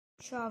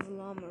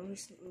Llama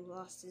recently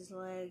lost his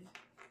leg.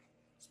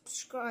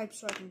 Subscribe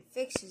so I can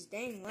fix his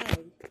dang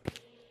leg.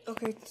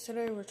 Okay,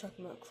 today we're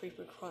talking about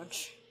Creeper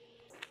Crunch.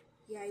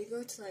 Yeah, you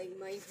go to like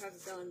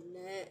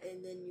Minecraft.net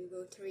and then you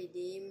go to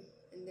redeem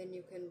and then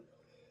you can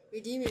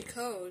redeem your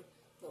code.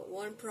 But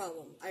one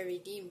problem, I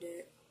redeemed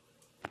it.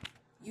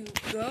 You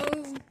go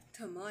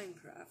to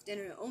Minecraft and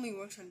it only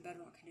works on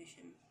Bedrock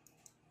Edition.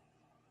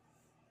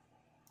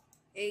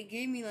 It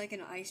gave me like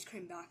an ice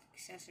cream back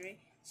accessory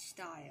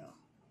style.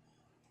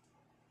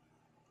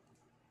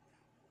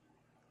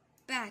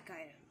 Back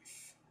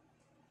items.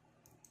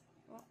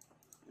 Well,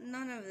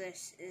 none of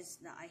this is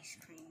the ice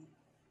cream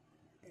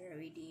that I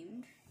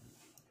redeemed.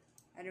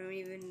 I don't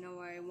even know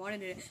why I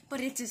wanted it,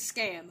 but it's a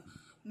scam.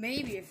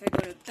 Maybe if I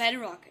go to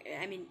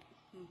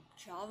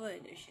Java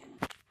Edition.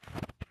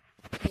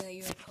 Yeah,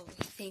 you're probably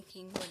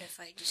thinking, what if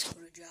I just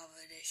go to Java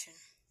Edition?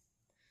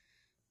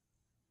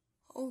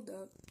 Hold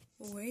up.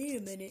 Wait a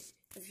minute.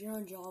 If you're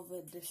on Java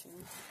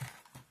Edition,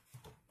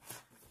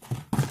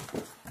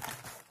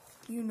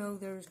 you know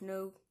there's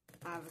no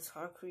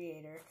avatar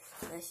creator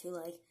unless you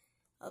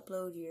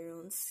upload your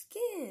own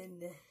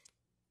skin.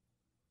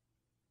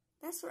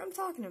 That's what I'm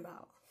talking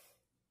about.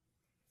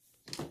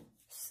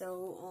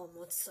 So,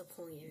 what's the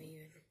point of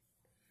even?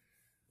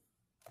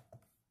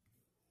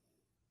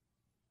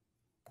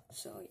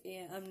 So,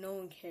 yeah, no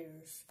one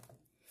cares.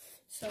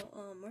 So,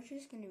 we're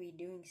just gonna be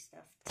doing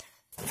stuff.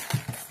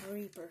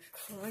 Creeper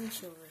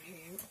Crunch over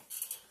here.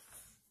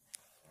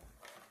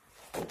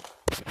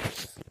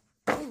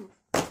 Ooh.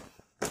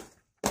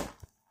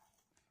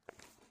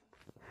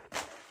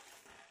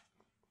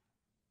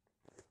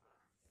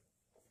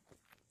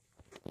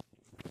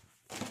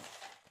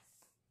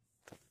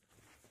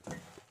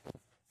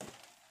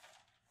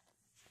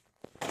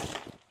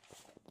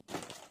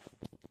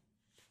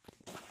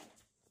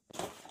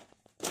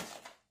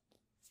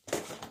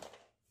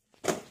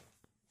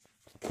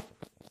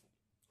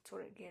 That's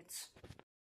what it gets.